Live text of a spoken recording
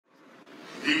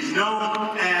He's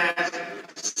known as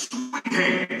Sweet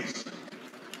Hands.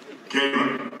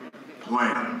 Caleb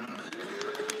Plant.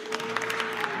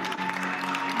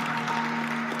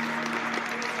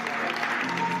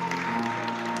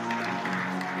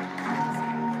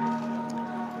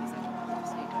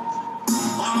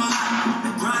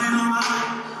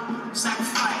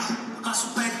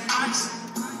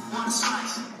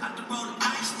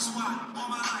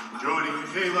 Joining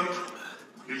Caleb,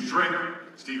 his trainer,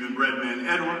 Stephen Breadman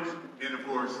Edwards, and of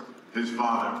course, his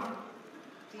father,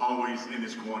 always in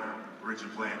his corner,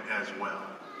 Richard Plant as well.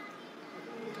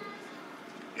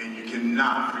 And you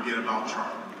cannot forget about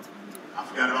Charlie. I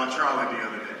forgot about Charlie the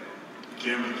other day.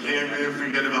 Can't really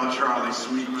forget about Charlie,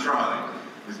 sweet Charlie,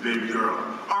 his baby girl.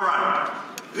 All right,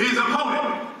 his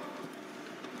opponent.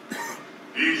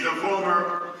 He's the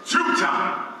former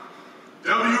two-time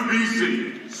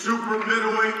WBC super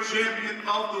middleweight champion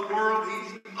of the world.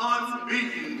 He's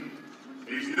unbeaten.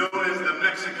 He's known as the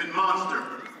Mexican monster,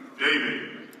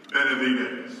 David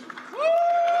Benavidez.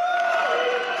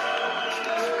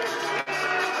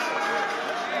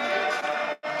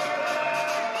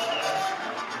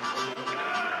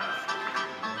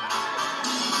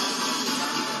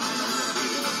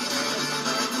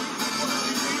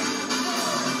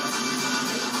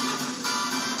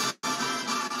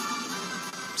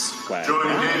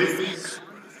 Joining David,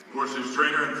 of course, his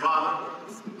trainer and father,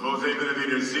 Jose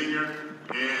Benavidez Sr.,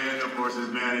 and of course his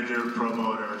manager,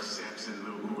 promoter, Samson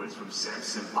Lewis from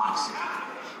Samson Boxing.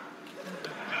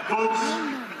 Folks,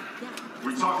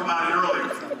 we talked about it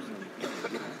earlier.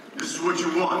 This is what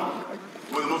you want.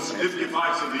 One of the most significant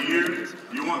fights of the year.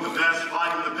 You want the best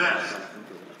fighting the best.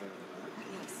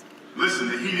 Listen,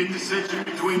 the heated dissension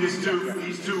between these two,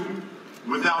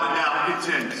 without a doubt,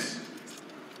 intense.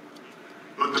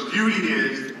 But the beauty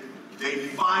is, they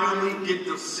finally get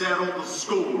to settle the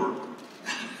score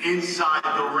inside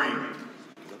the ring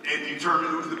and determine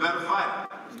who's the better fighter.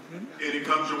 And it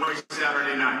comes your way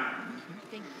Saturday night.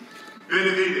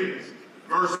 Benavidez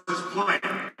versus Plant,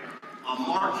 a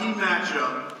marquee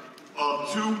matchup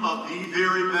of two of the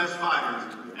very best fighters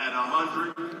at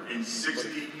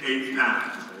 168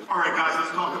 pounds. All right, guys,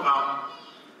 let's talk about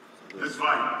this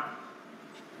fight.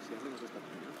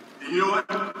 And you know what?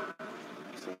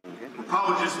 We'll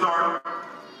probably just start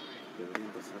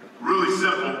really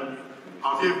simple.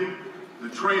 I'll give the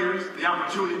trainers the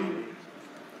opportunity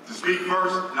to speak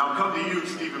first, and I'll come to you,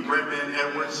 Stephen Breadman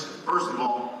Edwards, first of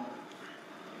all.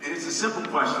 And it's a simple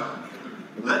question.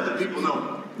 Let the people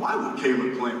know, why would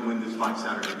Caleb Plant win this fight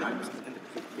Saturday night?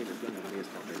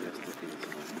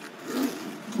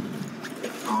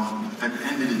 At the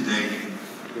end of the day,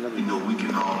 you know, we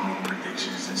can all make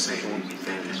predictions and say what we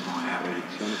think is going to happen.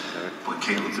 But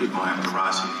Caleb is going to have to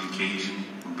rise to the occasion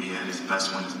and be at his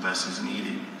best when his best is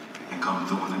needed and come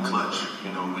through in the clutch.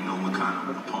 You know, we know what kind of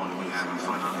opponent we have in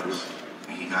front of us.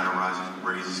 And he got to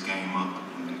raise his game up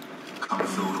and come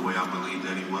through the way I believe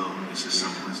that he will. It's as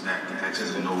simple as that. The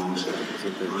X's and O's,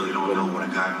 you really don't know what a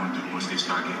guy's going to do once they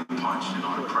start getting punched and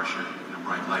all the pressure and the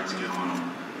bright lights get on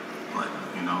them. But,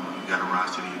 you know, you got to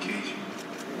rise to the occasion.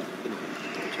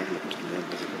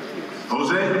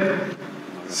 Jose,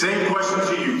 same question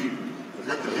to you.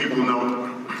 Let the people know,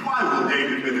 why will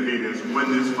David Benavidez win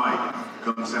this fight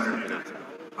come Saturday night?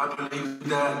 I believe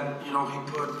that, you know, he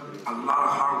put a lot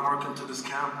of hard work into this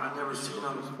camp. I've never seen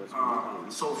him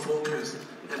so focused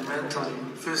and mentally,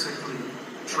 physically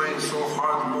train so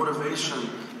hard. The motivation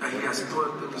that he has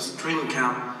put in this training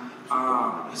camp,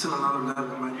 he's in another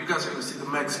level, man. You guys are going to see the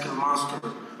Mexican monster,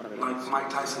 like Mike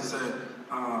Tyson said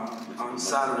on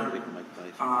Saturday.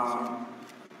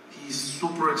 He's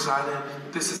super excited.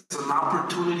 This is an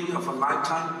opportunity of a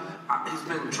lifetime. He's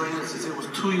been training since he was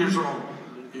 2 years old,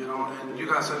 you know, and you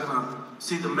guys are gonna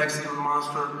see the Mexican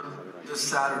monster this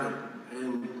Saturday,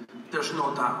 and there's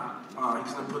no doubt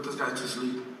he's gonna put this guy to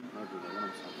sleep.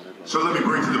 So let me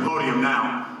bring to the podium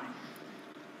now.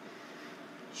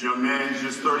 This young man is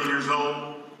just 30 years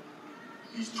old.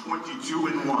 He's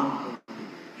 22-1.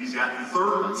 He's got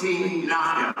 13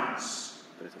 knockouts.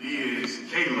 He is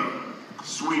Caleb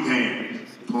Sweet Hands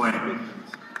Plant.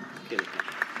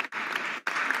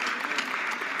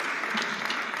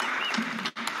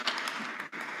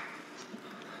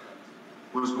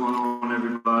 What's going on,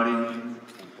 everybody?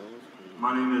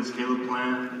 My name is Caleb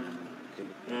Plant,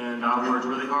 and I've worked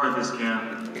really hard this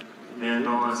camp. And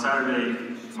on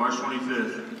Saturday, March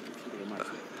 25th,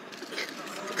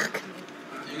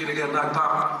 you're gonna get knocked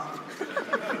out.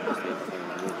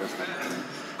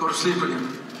 Go to sleep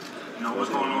again. you know,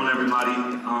 what's going on, everybody?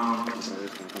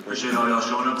 Appreciate all y'all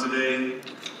showing up today.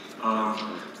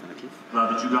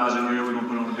 Glad that you guys are here. We're going to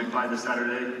put on a big fight this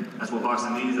Saturday. That's what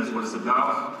boxing needs. That's what it's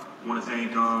about. I want to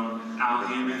thank Al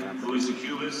Heyman, Luis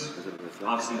Cubas.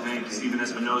 Obviously thank Steven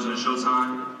Espinoza and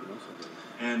Showtime.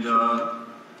 And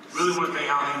really want to thank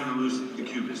Al Heyman and Luis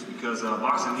Cubas because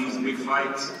boxing needs big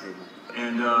fights.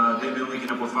 And they've been linking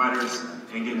up with fighters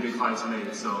and getting big fights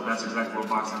made. So that's exactly what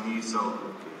boxing needs. So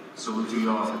salute to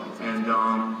y'all. And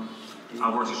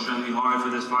I worked extremely hard for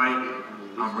this fight.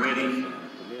 I'm ready.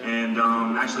 And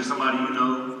actually somebody you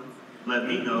know let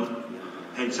me know,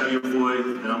 hey, tell your boy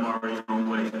that I'm already on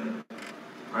way.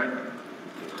 Right?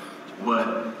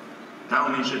 But that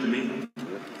don't mean shit to me.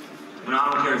 But I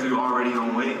don't care if you're already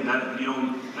on weight.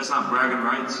 That's not bragging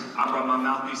rights. I brought my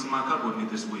mouthpiece in my cup with me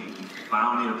this week. But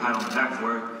I don't need a pat on the back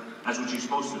for it. That's what you're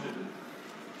supposed to do.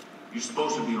 You're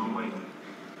supposed to be on weight.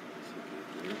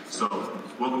 So,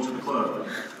 welcome to the club.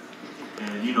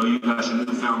 And you know, you got your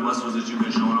newfound muscles that you've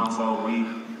been showing off all week.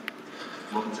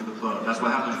 Welcome to the club. That's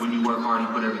what happens when you work hard and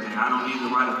put everything. I don't need the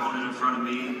right opponent in front of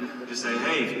me to say,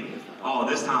 hey, oh,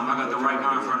 this time I got the right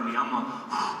guy in front of me. I'm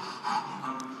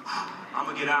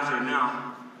gonna get after it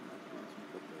now.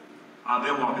 I've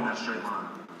been walking that straight line.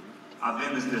 I've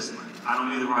been this disciplined. I don't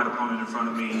need the right opponent in front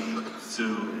of me to,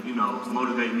 you know,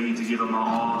 motivate me to give him my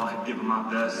all and give him my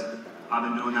best. I've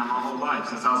been doing that my whole life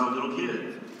since I was a little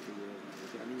kid.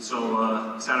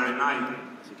 So Saturday night,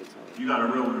 you got a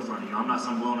real one in front of you. I'm not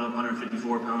some blown up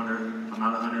 154 pounder. I'm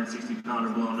not a 160 pounder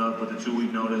blown up with a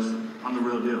 2-week notice. I'm the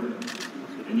real deal.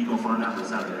 And you're gonna find out on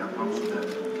Saturday, I promise you that.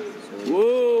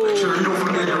 Whoa! Make sure you don't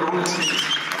forget your own team.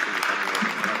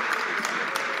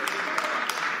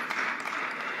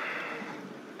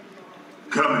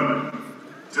 Coming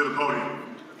to the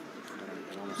podium.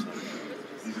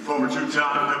 He's a former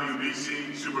 2-time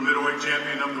WBC super middleweight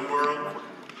champion of the world.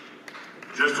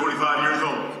 Just 25 years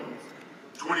old.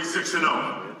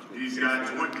 26-0. He's got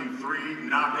 23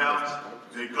 knockouts.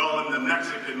 They call him the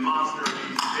Mexican Monster.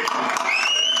 He's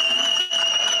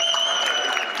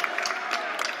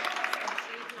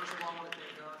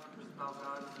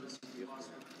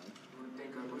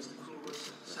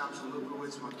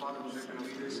my father was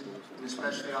Benavidez, and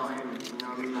especially Al Heyman. You know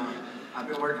what I mean? I've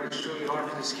been working extremely hard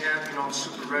for this camp. You know, I'm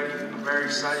super ready. I'm very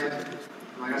excited.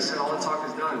 Like I said, all the talk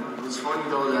is done. It was funny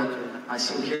though that I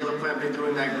seen Caleb Plant been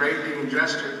doing that grave digging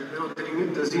gesture. Little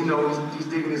does he know he's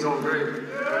digging his own grave.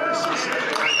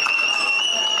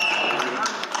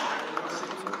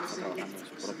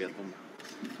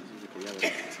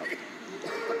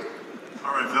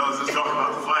 All right, fellas, let's talk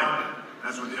about the fight.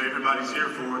 That's what everybody's here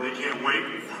for. They can't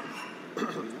wait.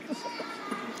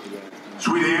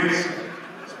 Sweet Hands,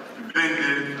 been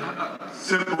a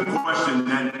simple question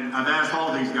that I've asked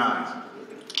all these guys.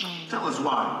 Tell us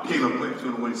why Caleb Plant's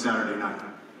going to win Saturday night.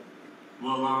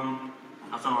 Well,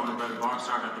 I felt I'm a better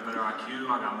boxer. I got the better IQ.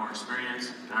 I got more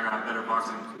experience. And I got a better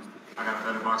boxing. I got a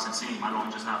better boxing team. I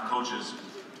don't just have coaches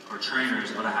or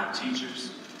trainers, but I have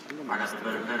teachers. I got the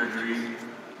better pedigree.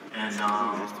 And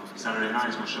Saturday night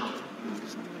is going to show.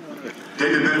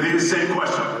 David Benavidez, same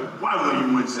question. Why will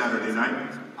you win Saturday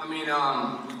night? I mean,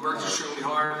 we worked extremely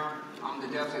hard. I'm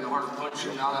definitely the harder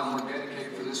puncher now that I'm more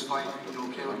dedicated for this fight. You know,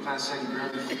 Caleb Plant said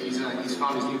he's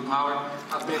found his new power.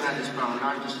 I've been at this power. Now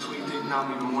I just tweaked it. Now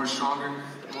I'm even more stronger,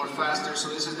 more faster. So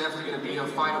this is definitely going to be a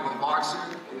fight of a boxer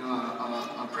and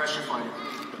a pressure fighter.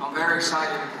 I'm very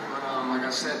excited, but like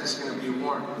I said, this is going to be a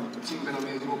war. The team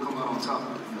Benavidez will come out on top.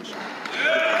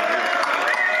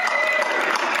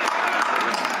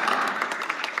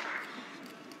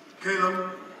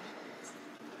 Caleb,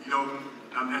 you know,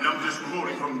 and I'm just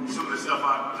quoting from some of the stuff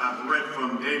I've read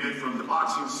from David from the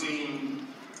boxing scene.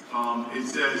 It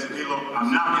says, Caleb,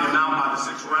 I'm knocking him out by the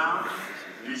 6th round.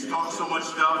 He's talked so much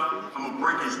stuff. I'm going to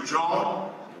break his jaw.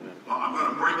 I'm going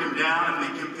to break him down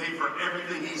and make him pay for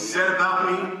everything he said about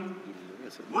me.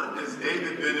 What does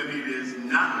David Benavidez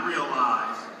not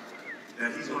realize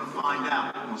that he's going to find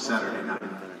out on Saturday night?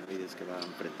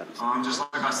 Just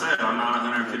like I said, I'm not a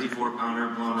 154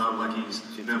 pounder blown up like he's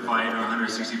been fighting, or a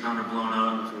 160 pounder blown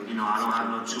up. You know, I don't have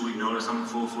no 2-week notice. I'm a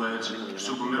full-fledged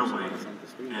super middleweight,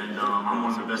 and I'm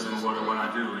one of the best in the world at what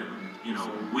I do. And you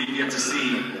know, we get to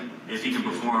see if he can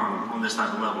perform on this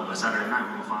type of level. But Saturday night,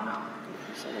 we're gonna find out.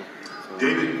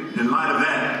 David, in light of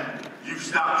that, you've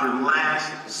stopped your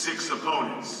last 6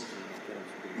 opponents.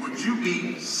 Would you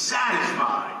be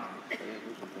satisfied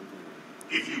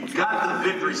if you got the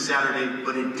victory Saturday,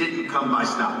 but it didn't come by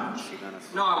stoppage?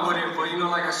 No, I wouldn't. But you know,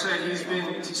 like I said, he's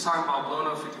talking about blown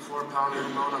up 54 pounders,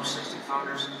 blown up 60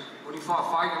 pounders. When he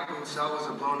fought Fighting Boots, that was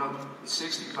a blown up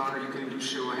 60 pounder. You couldn't do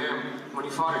shit with him. When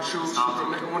he fought a true you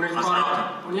couldn't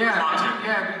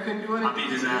do anything. I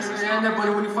beat his ass. Yeah,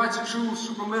 but when he fights a true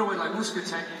super middleweight like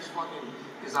Muscatek, he's fucking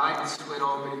his eye gets split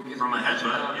open. From a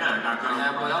headbutt, yeah, I got cut.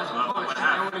 That was a punch. What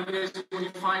happened? When you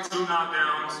fight 2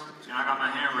 knockdowns, and I got my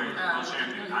hand raised. No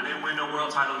champion. I didn't win no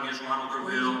world title against Ronald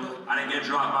Graville. I didn't get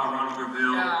dropped by Ronald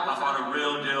Graville. I fought a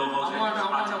real deal. I won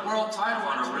a world title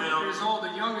at 20 years old,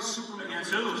 the youngest Superman.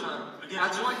 Against who? You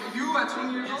at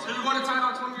 20 years old? You won a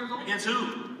title at 20 years old? Against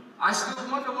who? I still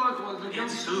won the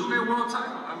youngest Superman world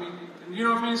title. I mean, you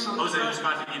know what I mean? So Jose was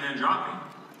about to get in and drop me.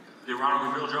 Did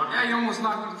Ronald Graville drop me? Yeah, he almost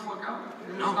knocked me the fuck out.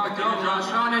 No, knocked out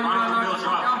Sean, and you got knocked the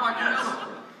fuck out by Canelo. Yes.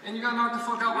 And you got knocked the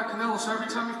fuck out by Canelo. So every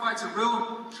time he fights a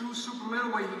real, true super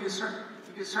middleweight, he gets hurt.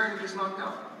 He gets hurt and gets knocked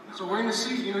out. So we're gonna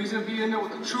see, he's gonna be in there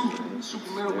with the true super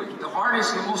middleweight, the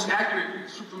hardest and the most accurate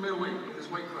super middleweight in his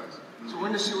weight class. So we're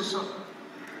gonna see what's up.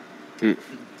 Caleb,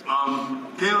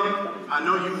 I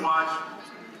know you've watched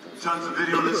tons of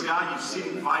video of this guy. You've seen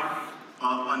him fight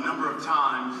a number of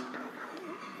times.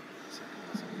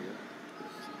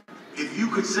 If you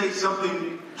could say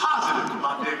something positive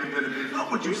about David Benavidez, what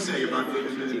would you say about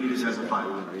David Benavidez as a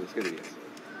fighter?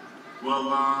 Well,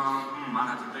 I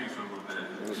have to think for a little bit.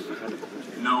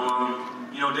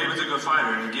 David's a good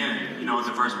fighter, and again, at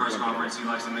the first press conference, he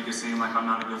likes to make it seem like I'm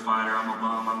not a good fighter, I'm a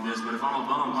bum, I'm this, but if I'm a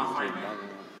bum, why fight me?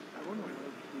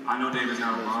 I know David's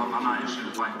not a bum. I'm not interested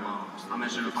in fighting bums. I'm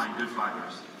interested in fighting good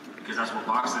fighters. Because that's what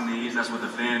boxing needs, that's what the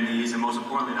fan needs, and most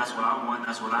importantly, that's what I want,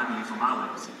 that's what I need for my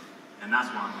legacy. And that's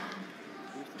why I'm here.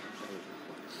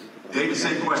 David,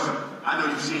 same question. I know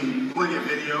you've seen plenty of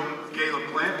video of Caleb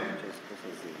Plant.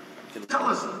 Tell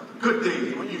us good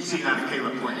things what you've seen out of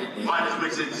Caleb Plant. Why this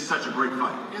makes it such a great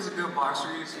fight? He's a good boxer.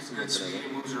 He's a good speed.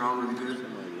 He moves around really good.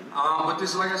 But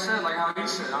this, like I said, like how he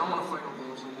said, I don't want to fight no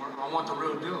bums no more. I want the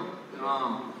real deal.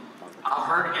 I've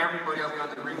heard everybody out there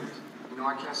in the ring.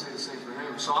 I can't say the same for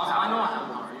him. So I know I have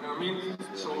power. You know what I mean?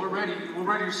 So we're ready. We're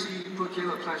ready to see put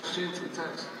Caleb Plant's chin to the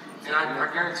test. And I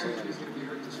guarantee you he's going to be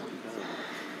hurt this week.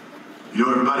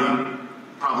 Everybody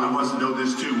probably wants to know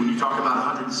this too. When you talk about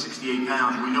 168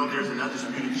 pounds, we know there's an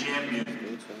undisputed champion.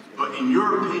 But in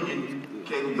your opinion,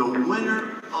 Caleb, the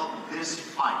winner of this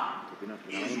fight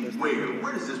is where?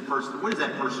 Where does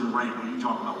that person rank when you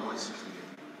talk about 168?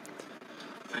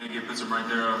 I think it puts him right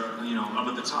there, up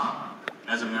at the top.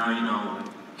 As of now,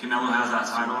 Canelo has that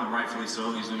title, and rightfully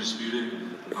so. He's undisputed.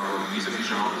 He's a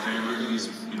future Hall of Famer. He's,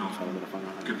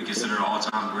 could be considered an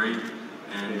all-time great.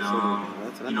 And,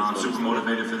 I'm super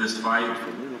motivated for this fight.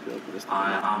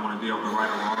 I want to be able to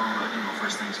right or wrong, but,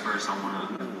 first things first, I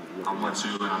want to,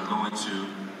 and I'm going to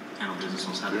handle business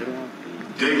on Saturday.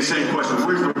 David, same question.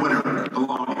 Where's the winner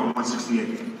along at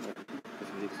 168?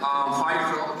 Fighting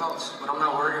for all the belts, but I'm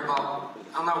not worried about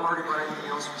anything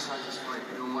else besides this fight.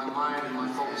 My mind and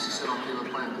my focus is set on Caleb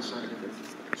Plant this Saturday.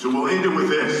 So we'll end it with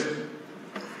this.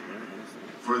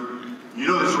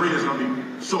 This arena is going to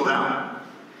be sold out.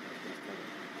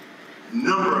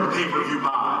 Number of pay-per-view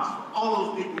buys. All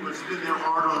those people that spend their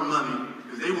hard-earned money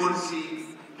because they want to see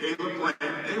Caleb Plant.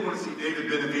 They want to see David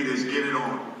Benavidez get it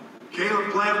on.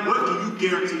 Caleb Plant, what can you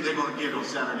guarantee they're going to get on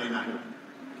Saturday night?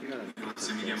 You're going to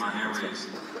see me get my hand raised.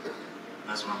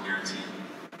 That's what I'm guaranteeing.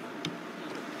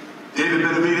 David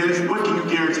Benavidez, what can you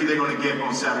guarantee they're going to get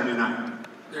on Saturday night?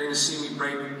 They're going to see me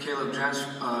break Caleb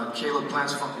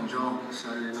Plant's fucking jaw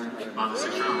Saturday night. By the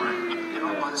 6th round,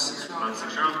 right? By the 6th round. By the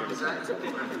 6th round? Exactly.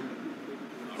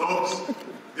 Folks,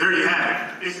 there you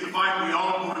have it. It's the fight we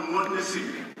all wanted to see.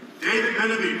 David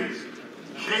Benavidez,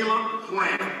 Caleb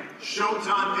Plant,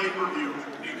 Showtime pay-per-view.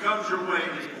 It comes your way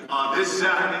this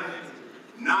Saturday,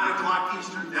 9 o'clock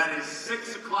Eastern. That is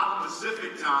 6 o'clock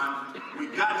Pacific time. We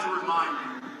got to remind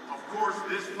you, of course,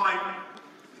 this fight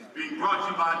is being brought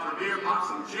to you by Premier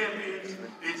Boxing Champions.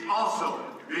 It's also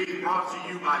being brought to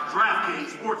you by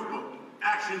DraftKings Sportsbook.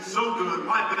 Action so good,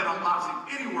 why bet on boxing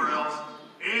anywhere else?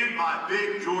 And by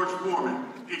Big George Foreman,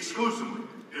 exclusively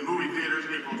in movie theaters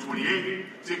April 28th.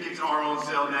 Tickets are on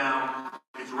sale now.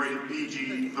 It's rated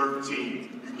PG-13. You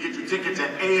can get your tickets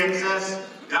at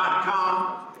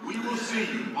AXS.com. We will see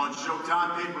you on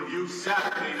Showtime pay-per-view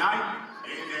Saturday night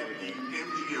and at the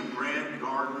MGM Grand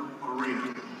Garden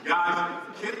Arena. Guys,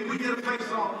 can we get a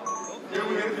face-off? Can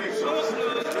we get a face-off?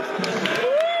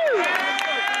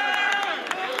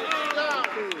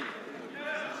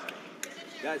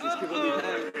 Guys, just keep on the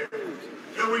time.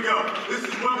 Here we go. This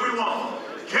is what we want.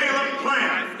 Caleb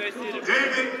Plant,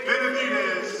 David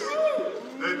Benavidez,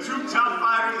 the two top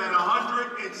fighters at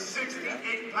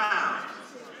 168 pounds.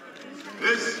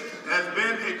 This has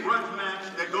been a grudge match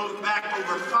that goes back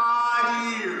over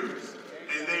 5 years,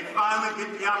 and they finally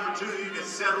get the opportunity to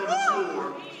settle the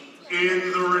score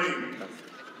in the ring.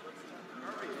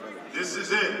 This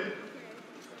is it.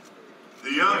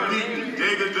 The unbeaten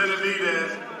David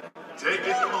Benavidez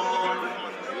taking on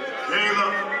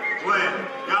Caleb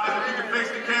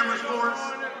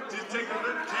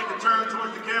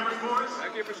towards the cameras for us.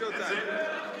 Back here for showtime. That's it.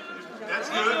 That's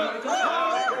good.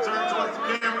 Take a turn towards the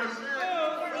cameras.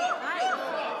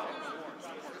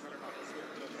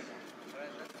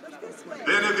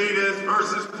 Benavidez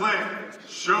versus Plant.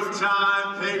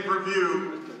 Showtime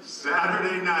pay-per-view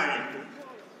Saturday night.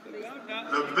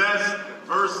 The best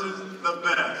versus the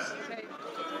best.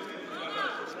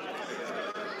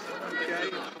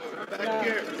 Back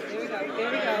here.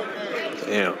 Here we go.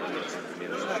 Damn.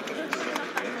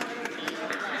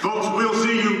 Folks, we'll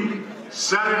see you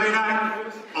Saturday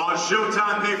night on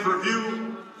Showtime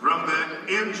pay-per-view from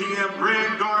the MGM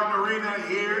Grand Garden Arena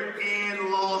here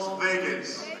in Las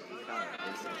Vegas.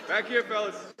 Back here,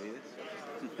 fellas.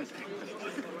 Get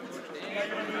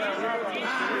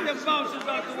them bouncers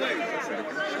out the way.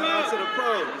 Come on to the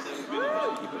pros.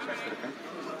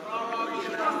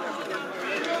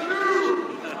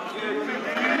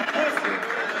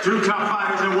 Two top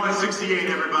fighters at 168,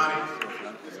 everybody.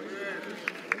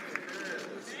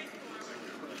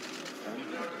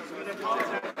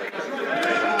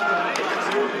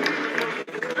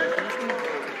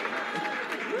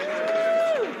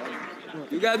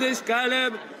 You got this,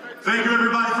 Caleb. Thank you,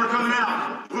 everybody, for coming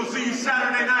out. We'll see you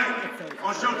Saturday night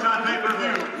on Showtime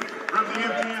pay-per-view from the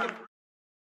MGM.